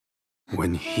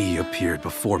When he appeared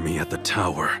before me at the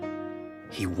tower,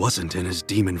 he wasn't in his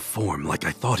demon form like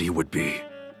I thought he would be.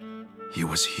 He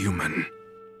was human.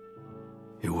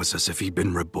 It was as if he'd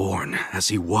been reborn as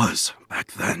he was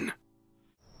back then.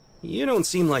 You don't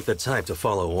seem like the type to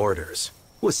follow orders.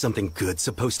 Was something good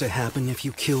supposed to happen if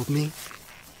you killed me?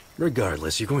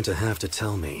 Regardless, you're going to have to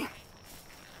tell me.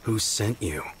 Who sent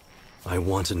you? I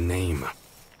want a name.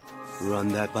 Run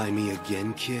that by me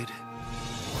again, kid?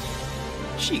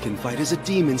 She can fight as a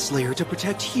demon slayer to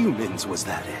protect humans, was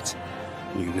that it?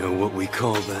 You know what we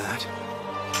call that?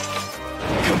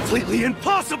 Completely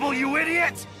impossible, you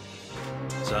idiot!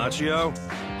 Sachio?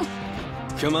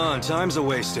 Come on, time's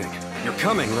a-wasting. You're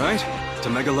coming, right? To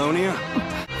Megalonia?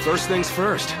 First things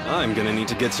first, I'm gonna need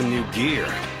to get some new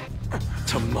gear.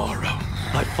 Tomorrow,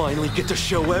 I finally get to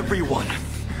show everyone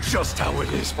just how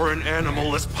it is for an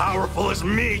animal as powerful as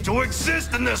me to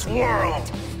exist in this world!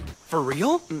 For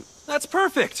real? That's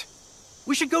perfect!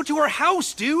 We should go to her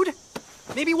house, dude!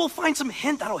 Maybe we'll find some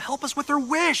hint that'll help us with her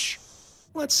wish!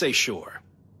 Let's say sure.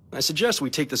 I suggest we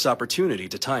take this opportunity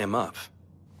to tie him up.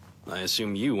 I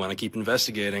assume you want to keep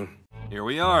investigating. Here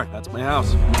we are. That's my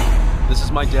house. This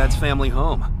is my dad's family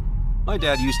home. My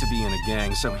dad used to be in a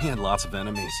gang, so he had lots of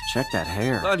enemies. Check that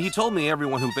hair. But he told me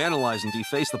everyone who vandalized and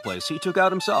defaced the place, he took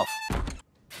out himself.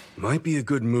 Might be a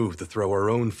good move to throw our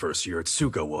own first year at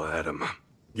Tsugawa at him.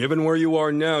 Given where you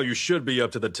are now, you should be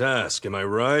up to the task, am I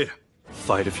right?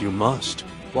 Fight if you must.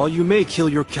 While you may kill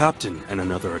your captain, and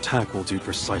another attack will do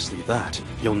precisely that,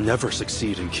 you'll never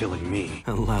succeed in killing me.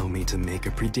 Allow me to make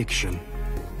a prediction.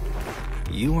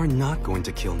 You are not going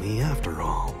to kill me after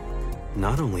all.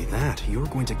 Not only that, you're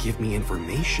going to give me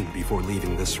information before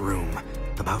leaving this room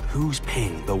about who's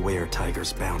paying the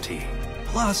were-tiger's bounty.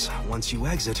 Plus, once you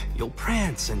exit, you'll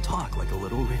prance and talk like a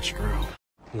little rich girl.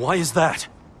 Why is that?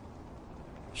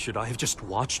 Should I have just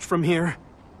watched from here?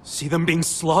 See them being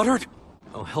slaughtered?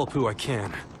 I'll help who I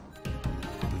can.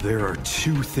 There are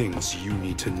two things you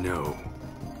need to know.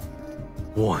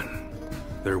 One,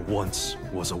 there once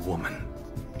was a woman.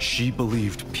 She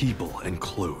believed people and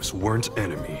clothes weren't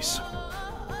enemies.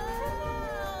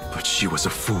 But she was a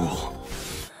fool.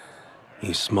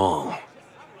 He's small.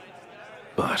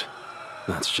 But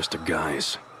that's just a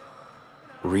guise.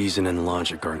 Reason and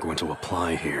logic aren't going to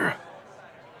apply here.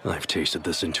 I've tasted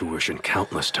this intuition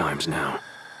countless times now.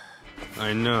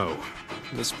 I know.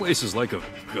 This place is like a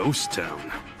ghost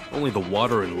town. Only the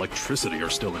water and electricity are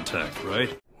still intact,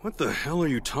 right? What the hell are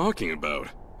you talking about?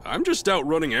 I'm just out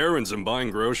running errands and buying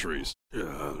groceries.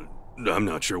 I'm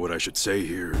not sure what I should say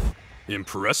here.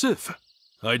 Impressive.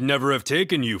 I'd never have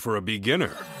taken you for a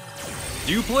beginner.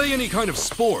 Do you play any kind of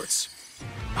sports?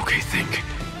 Okay, think.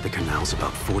 The canal's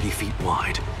about 40 feet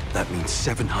wide. That means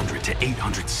 700 to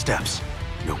 800 steps.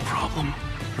 No problem.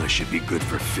 I should be good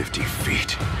for 50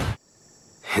 feet.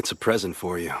 It's a present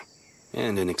for you.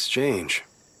 And in exchange,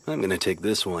 I'm gonna take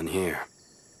this one here.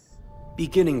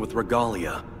 Beginning with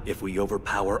Regalia, if we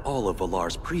overpower all of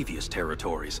Valar's previous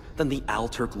territories, then the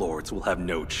Alturk lords will have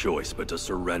no choice but to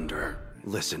surrender.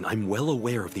 Listen, I'm well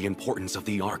aware of the importance of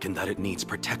the Ark and that it needs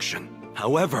protection.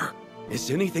 However,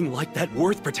 is anything like that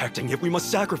worth protecting if we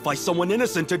must sacrifice someone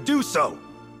innocent to do so?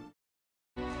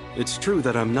 It's true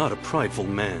that I'm not a prideful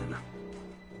man.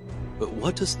 But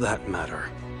what does that matter?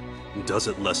 Does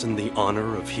it lessen the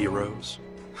honor of heroes?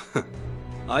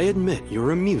 I admit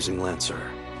you're amusing, Lancer.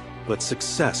 But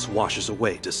success washes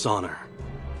away dishonor.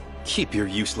 Keep your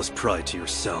useless pride to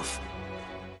yourself.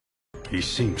 He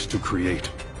seems to create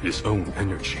his own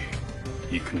energy.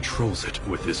 He controls it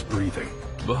with his breathing.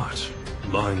 But,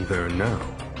 lying there now,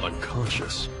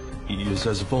 unconscious, he is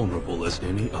as vulnerable as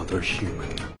any other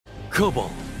human.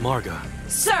 Cobalt, Marga.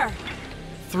 Sir!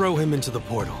 Throw him into the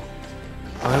portal.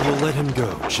 I will let him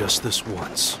go just this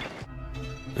once.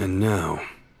 And now,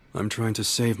 I'm trying to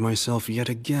save myself yet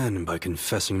again by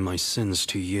confessing my sins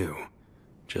to you.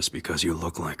 Just because you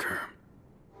look like her.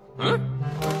 Huh?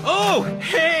 Oh,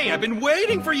 hey, I've been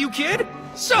waiting for you, kid!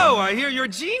 So, I hear you're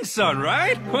Jean's son,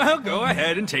 right? Well, go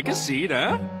ahead and take a seat,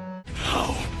 huh?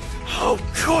 How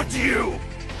could you?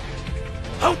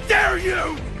 How dare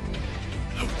you?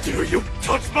 How dare you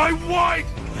touch my wife?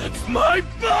 That's my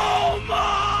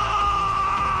Bulma!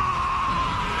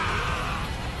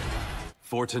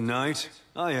 For tonight,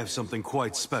 I have something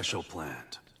quite special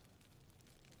planned.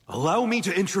 Allow me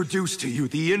to introduce to you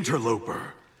the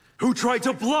interloper, who tried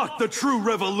to block the true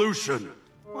revolution.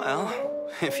 Well,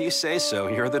 if you say so,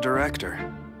 you're the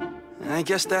director. I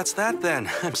guess that's that then.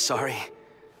 I'm sorry.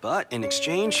 But in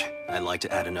exchange, I'd like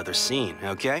to add another scene,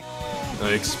 okay? I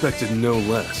expected no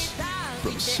less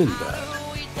from Sinbad.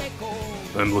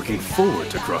 I'm looking forward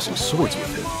to crossing swords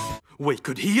with him. Wait,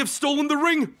 could he have stolen the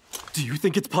ring? Do you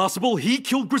think it's possible he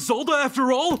killed Griselda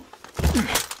after all?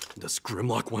 Does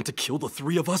Grimlock want to kill the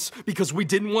three of us because we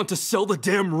didn't want to sell the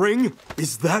damn ring?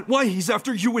 Is that why he's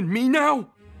after you and me now?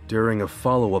 During a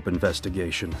follow-up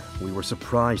investigation, we were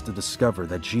surprised to discover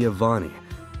that Giovanni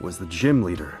was the gym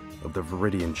leader of the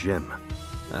Viridian Gym.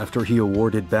 After he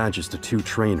awarded badges to 2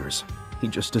 trainers, he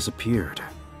just disappeared.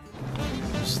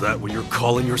 Is that what you're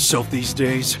calling yourself these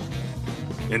days?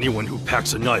 Anyone who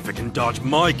packs a knife and can dodge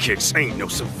my kicks ain't no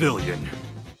civilian.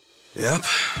 Yep.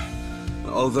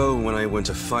 Although, when I went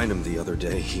to find him the other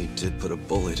day, he did put a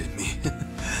bullet in me.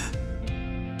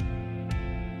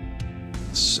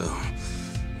 So,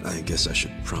 I guess I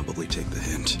should probably take the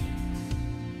hint.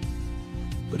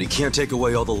 But he can't take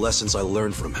away all the lessons I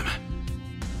learned from him.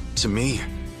 To me,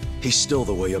 he's still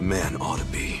the way a man ought to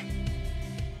be.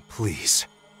 Please,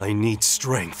 I need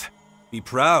strength. Be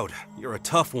proud. You're a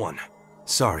tough one.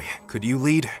 Sorry, could you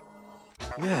lead?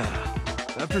 Yeah.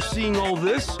 After seeing all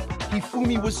this,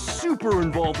 Hifumi was super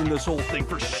involved in this whole thing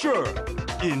for sure.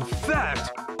 In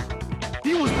fact,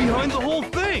 he was behind the whole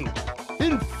thing.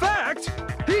 In fact,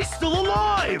 he's still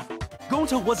alive!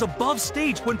 Gonta was above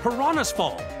stage when piranhas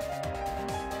fall.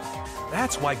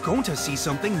 That's why Gonta sees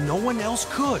something no one else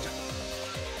could.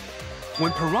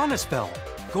 When piranhas fell,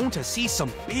 Gonta sees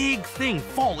some big thing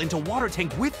fall into water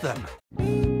tank with them.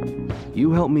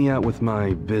 You help me out with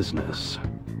my business.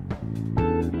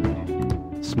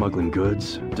 Smuggling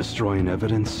goods, destroying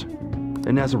evidence.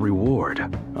 And as a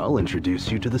reward, I'll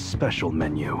introduce you to the special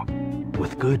menu.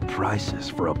 With good prices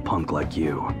for a punk like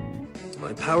you.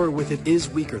 My power with it is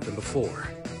weaker than before.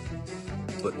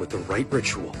 But with the right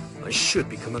ritual, I should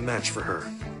become a match for her.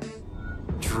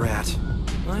 Drat.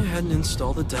 I hadn't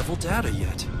installed the devil data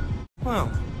yet.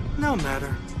 Well, no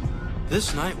matter.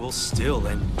 This night will still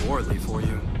end poorly for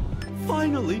you.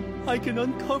 Finally, I can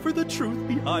uncover the truth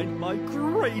behind my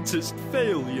greatest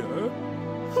failure.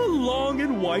 A long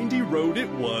and windy road it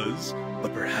was,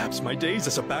 but perhaps my days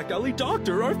as a back alley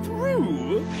doctor are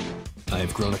through. I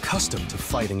have grown accustomed to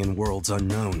fighting in worlds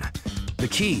unknown. The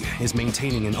key is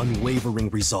maintaining an unwavering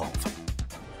resolve.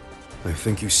 I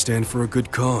think you stand for a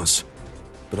good cause,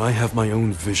 but I have my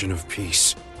own vision of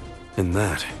peace, and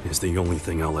that is the only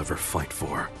thing I'll ever fight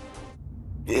for.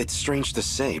 It's strange to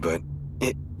say, but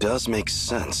it does make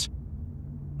sense.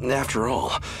 After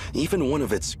all, even one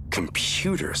of its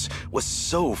computers was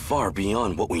so far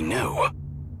beyond what we know.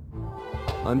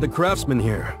 I'm the craftsman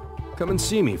here. Come and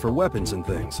see me for weapons and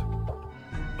things.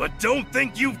 But don't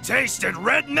think you've tasted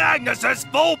Red Magnus's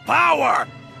full power!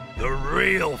 The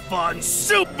real fun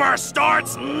super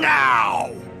starts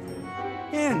now!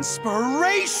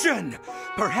 Inspiration!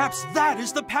 Perhaps that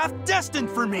is the path destined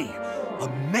for me. A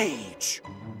mage.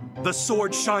 The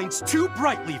sword shines too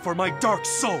brightly for my dark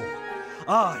soul.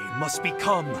 I must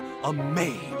become a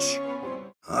mage.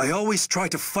 I always try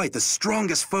to fight the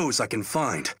strongest foes I can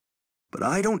find, but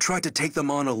I don't try to take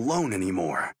them on alone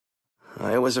anymore.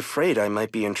 I was afraid I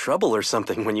might be in trouble or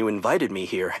something when you invited me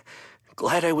here.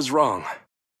 Glad I was wrong.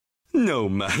 No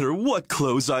matter what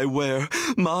clothes I wear,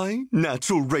 my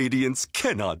natural radiance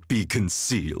cannot be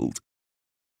concealed.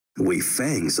 We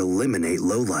Fangs eliminate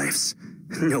lowlifes,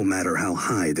 no matter how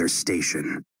high their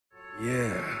station.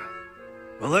 Yeah.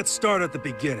 Well, let's start at the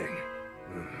beginning.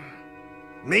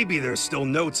 Maybe there's still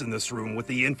notes in this room with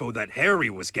the info that Harry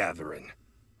was gathering.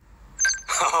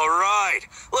 All right,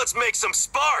 let's make some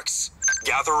sparks!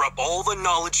 Gather up all the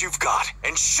knowledge you've got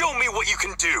and show me what you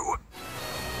can do!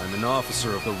 I'm an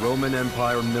officer of the Roman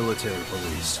Empire Military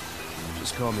Police.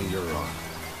 Just call me Euron.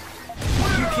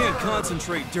 You can't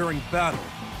concentrate during battle.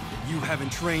 You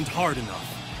haven't trained hard enough.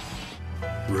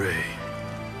 Ray,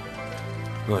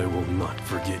 I will not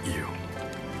forget you.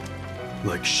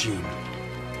 Like Sheen,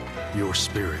 your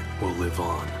spirit will live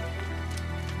on.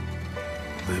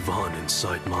 Live on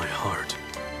inside my heart.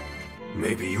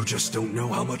 Maybe you just don't know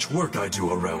how much work I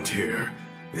do around here.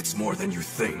 It's more than you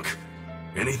think.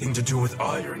 Anything to do with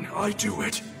iron, I do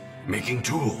it. Making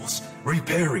tools,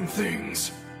 repairing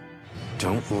things.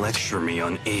 Don't lecture me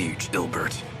on age,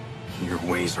 Ilbert. Your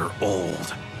ways are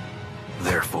old.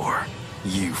 Therefore,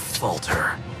 you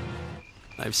falter.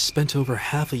 I've spent over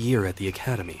half a year at the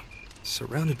academy,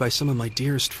 surrounded by some of my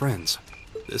dearest friends.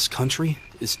 This country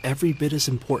is every bit as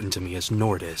important to me as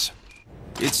Nord is.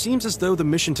 It seems as though the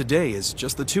mission today is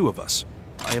just the two of us.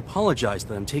 I apologize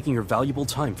that I'm taking your valuable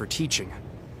time for teaching.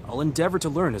 I'll endeavor to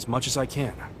learn as much as I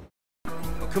can.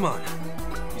 Oh, come on.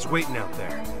 He's waiting out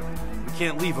there. We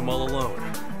can't leave him all alone.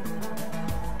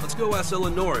 Let's go ask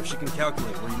Eleanor if she can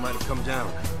calculate where you might have come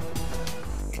down.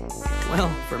 Well,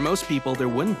 for most people, there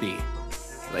wouldn't be.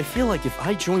 But I feel like if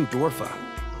I joined Dorfa,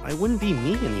 I wouldn't be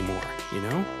me anymore, you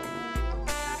know?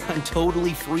 I'm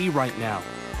totally free right now.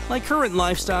 My current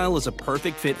lifestyle is a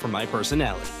perfect fit for my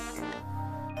personality.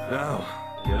 Now,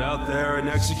 get out there and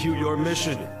execute your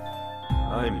mission.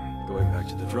 I'm going back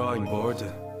to the drawing board to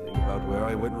think about where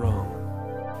I went wrong.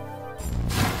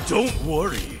 Don't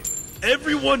worry.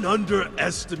 Everyone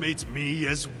underestimates me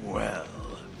as well.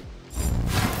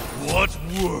 What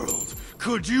world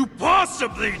could you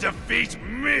possibly defeat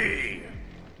me?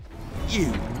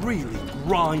 You really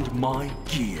grind my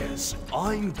gears.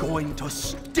 I'm going to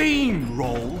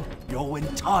steamroll your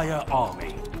entire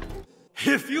army.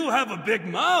 If you have a big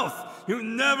mouth, you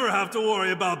never have to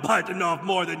worry about biting off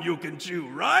more than you can chew,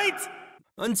 right?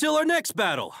 Until our next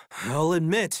battle. I'll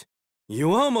admit,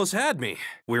 you almost had me.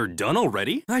 We're done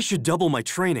already? I should double my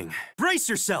training. Brace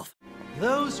yourself!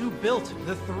 Those who built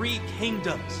the Three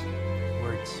Kingdoms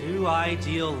were too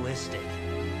idealistic.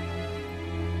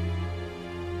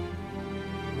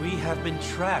 We have been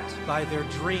trapped by their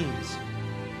dreams,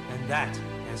 and that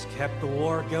has kept the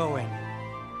war going.